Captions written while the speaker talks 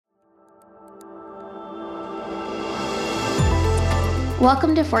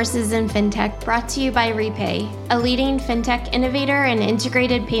Welcome to Forces in FinTech, brought to you by Repay, a leading FinTech innovator and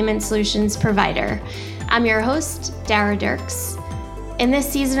integrated payment solutions provider. I'm your host, Dara Dirks. In this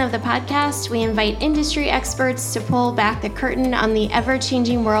season of the podcast, we invite industry experts to pull back the curtain on the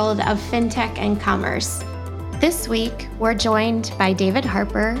ever-changing world of FinTech and commerce. This week, we're joined by David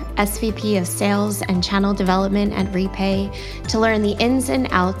Harper, SVP of Sales and Channel Development at Repay, to learn the ins and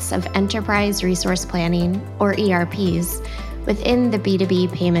outs of enterprise resource planning, or ERPs, within the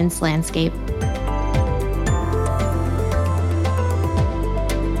B2B payments landscape.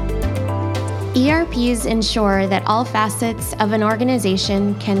 ERPs ensure that all facets of an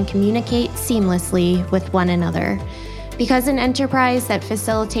organization can communicate seamlessly with one another. Because an enterprise that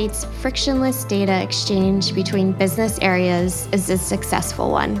facilitates frictionless data exchange between business areas is a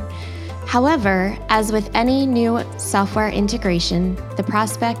successful one. However, as with any new software integration, the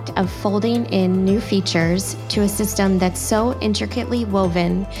prospect of folding in new features to a system that's so intricately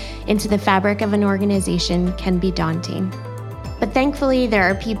woven into the fabric of an organization can be daunting. But thankfully, there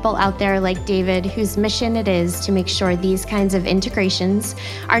are people out there like David whose mission it is to make sure these kinds of integrations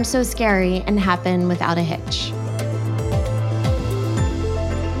aren't so scary and happen without a hitch.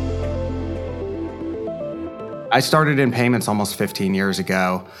 I started in payments almost 15 years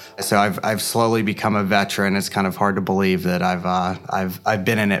ago, so I've slowly become a veteran. It's kind of hard to believe that I've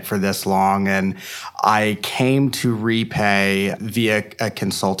been in it for this long, and I came to Repay via a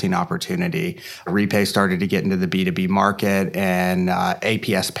consulting opportunity. Repay started to get into the B2B market, and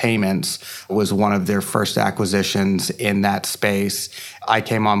APS Payments was one of their first acquisitions in that space. I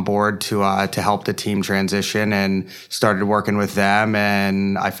came on board to help the team transition and started working with them,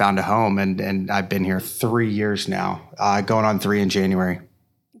 and I found a home, and I've been here 3 years now, going on 3 in January.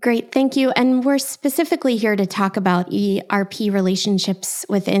 Great, thank you. And we're specifically here to talk about ERP relationships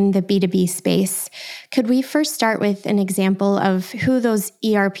within the B2B space. Could we first start with an example of who those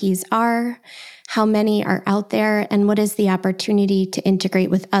ERPs are, how many are out there, and what is the opportunity to integrate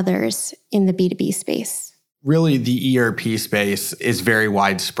with others in the B2B space? Really, the ERP space is very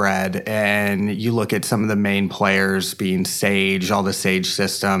widespread, and you look at some of the main players being Sage, all the Sage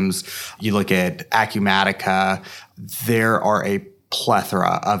systems. You look at Acumatica. There are a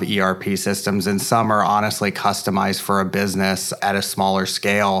plethora of ERP systems, and some are honestly customized for a business at a smaller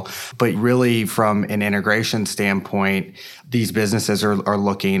scale. But really, from an integration standpoint, these businesses are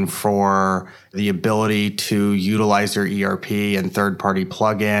looking for the ability to utilize their ERP and third-party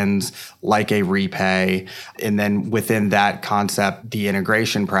plugins like a Repay. And then within that concept, the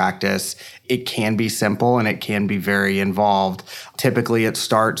integration practice, it can be simple and it can be very involved. Typically, it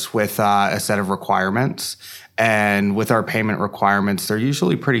starts with a set of requirements. And with our payment requirements, they're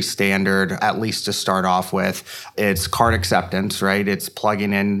usually pretty standard, at least to start off with. It's card acceptance, right? It's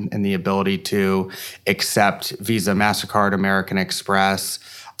plugging in and the ability to accept Visa, MasterCard, American Express,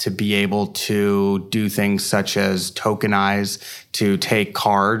 to be able to do things such as tokenize, to take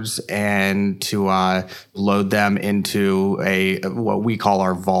cards and to load them into what we call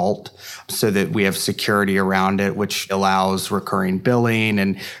our vault, so that we have security around it, which allows recurring billing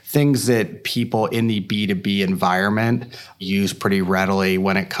and things that people in the B2B environment use pretty readily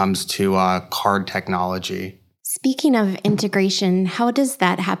when it comes to card technology. Speaking of integration, how does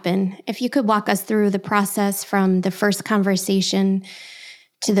that happen? If you could walk us through the process from the first conversation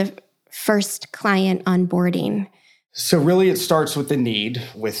to the first client onboarding. So really it starts with the need,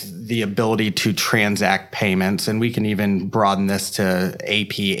 with the ability to transact payments, and we can even broaden this to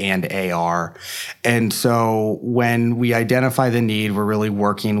AP and AR. And so when we identify the need, we're really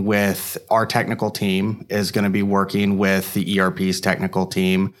working with our technical team is going to be working with the ERP's technical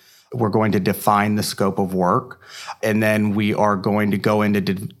team. We're going to define the scope of work, and then we are going to go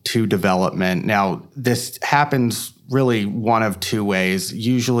into development. Now, this happens really one of two ways.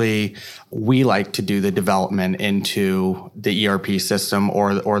 Usually, we like to do the development into the ERP system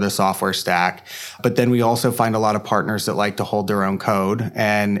or the software stack. But then we also find a lot of partners that like to hold their own code,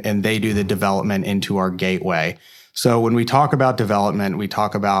 and they do the development into our gateway. So when we talk about development, we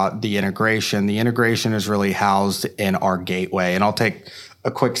talk about the integration. The integration is really housed in our gateway. And I'll take a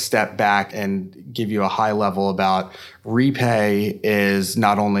quick step back and give you a high level about Repay is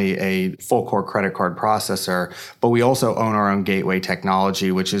not only a full core credit card processor, but we also own our own gateway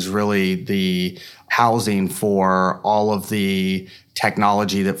technology, which is really the housing for all of the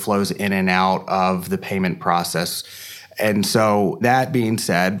technology that flows in and out of the payment process. And so that being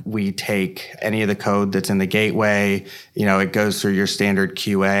said, we take any of the code that's in the gateway, it goes through your standard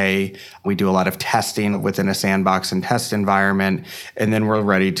QA. We do a lot of testing within a sandbox and test environment. And then we're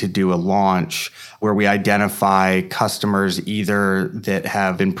ready to do a launch where we identify customers either that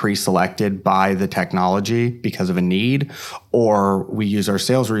have been pre-selected by the technology because of a need, or we use our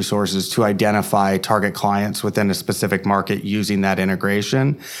sales resources to identify target clients within a specific market using that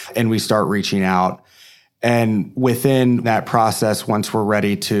integration. And we start reaching out. And within that process, once we're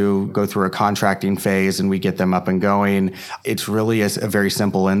ready to go through a contracting phase and we get them up and going, it's really a very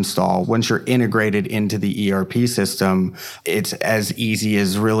simple install. Once you're integrated into the ERP system, it's as easy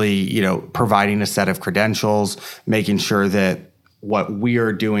as really, providing a set of credentials, making sure that what we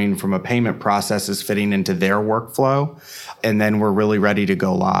are doing from a payment process is fitting into their workflow. And then we're really ready to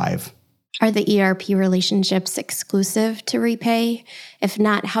go live. Are the ERP relationships exclusive to Repay? If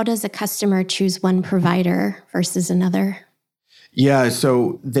not, how does a customer choose one provider versus another? Yeah,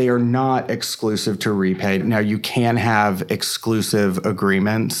 so they are not exclusive to Repay. Now, you can have exclusive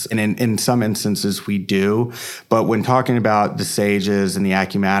agreements, and in some instances we do. But when talking about the Sages and the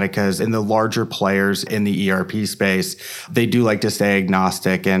Acumaticas and the larger players in the ERP space, they do like to stay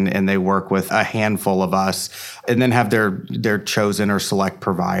agnostic, and they work with a handful of us and then have their chosen or select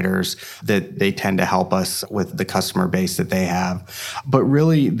providers that they tend to help us with the customer base that they have. But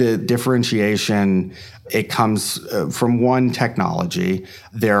really, the differentiation, it comes from one technology.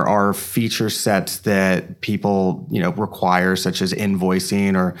 There are feature sets that people, require, such as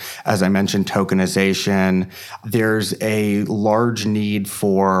invoicing or, as I mentioned, tokenization. There's a large need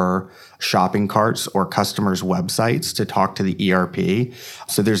for shopping carts or customers' websites to talk to the ERP.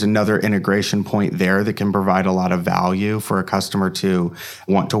 So there's another integration point there that can provide a lot of value for a customer to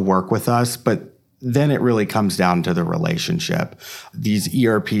want to work with us. But then it really comes down to the relationship. These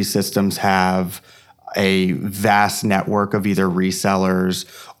ERP systems have a vast network of either resellers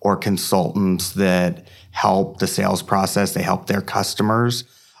or consultants that help the sales process. They help their customers.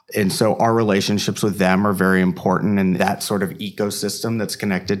 And so our relationships with them are very important in that sort of ecosystem that's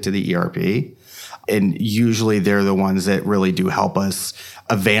connected to the ERP. And usually they're the ones that really do help us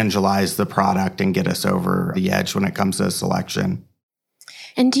evangelize the product and get us over the edge when it comes to selection.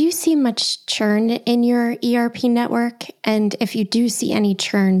 And do you see much churn in your ERP network? And if you do see any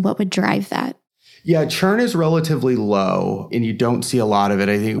churn, what would drive that? Yeah, churn is relatively low, and you don't see a lot of it.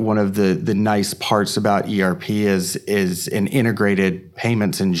 I think one of the nice parts about ERP is in integrated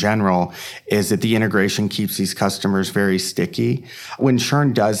payments in general, is that the integration keeps these customers very sticky. When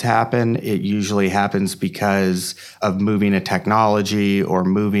churn does happen, it usually happens because of moving a technology or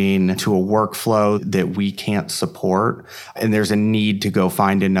moving to a workflow that we can't support, and there's a need to go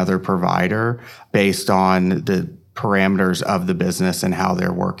find another provider based on the parameters of the business and how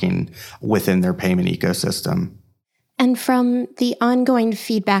they're working within their payment ecosystem. And from the ongoing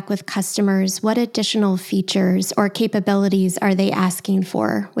feedback with customers, what additional features or capabilities are they asking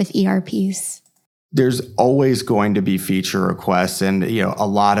for with ERPs? There's always going to be feature requests, and a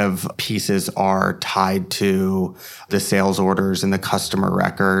lot of pieces are tied to the sales orders and the customer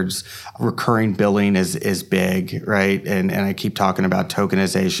records. Recurring billing is big, right? And I keep talking about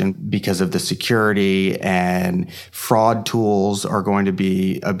tokenization because of the security, and fraud tools are going to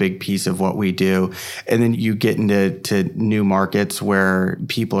be a big piece of what we do. And then you get into new markets where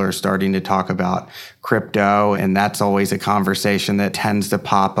people are starting to talk about crypto, and that's always a conversation that tends to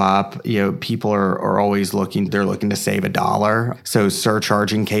pop up. People are always looking to save $1. So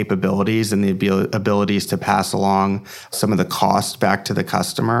surcharging capabilities and the abilities to pass along some of the cost back to the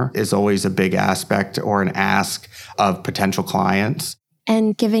customer is always a big aspect or an ask of potential clients.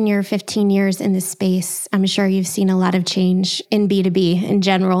 And given your 15 years in this space, I'm sure you've seen a lot of change in B2B in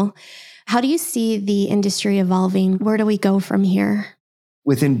general. How do you see the industry evolving? Where do we go from here?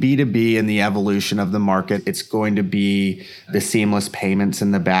 Within B2B and the evolution of the market, it's going to be the seamless payments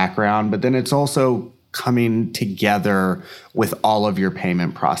in the background, but then it's also coming together with all of your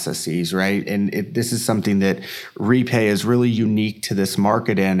payment processes, right? And this is something that Repay is really unique to this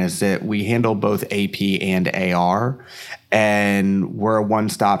market in, is that we handle both AP and AR, and we're a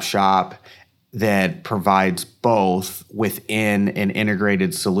one-stop shop that provides both within an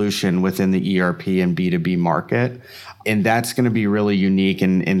integrated solution within the ERP and B2B market. And that's going to be really unique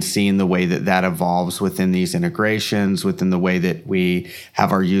in seeing the way that evolves within these integrations, within the way that we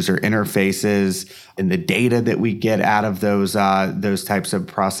have our user interfaces and the data that we get out of those types of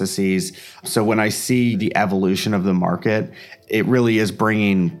processes. So when I see the evolution of the market, it really is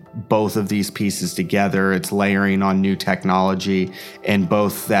bringing both of these pieces together. It's layering on new technology and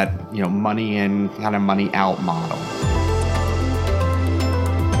both that, money in, kind of money out model.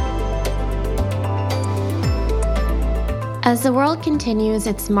 As the world continues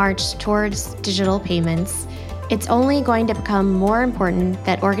its march towards digital payments, it's only going to become more important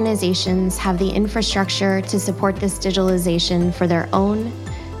that organizations have the infrastructure to support this digitalization for their own,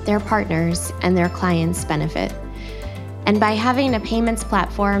 their partners, and their clients' benefit. And by having a payments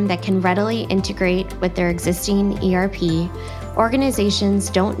platform that can readily integrate with their existing ERP, organizations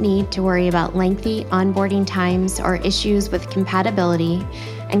don't need to worry about lengthy onboarding times or issues with compatibility,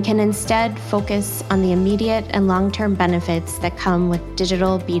 and can instead focus on the immediate and long-term benefits that come with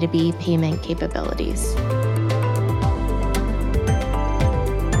digital B2B payment capabilities.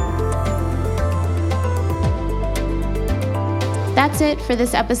 That's it for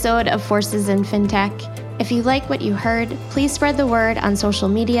this episode of Forces in FinTech. If you like what you heard, please spread the word on social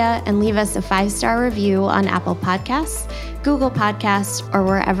media and leave us a 5-star review on Apple Podcasts, Google Podcasts, or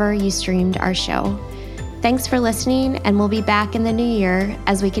wherever you streamed our show. Thanks for listening, and we'll be back in the new year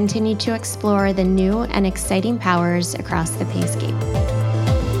as we continue to explore the new and exciting powers across the Payscape.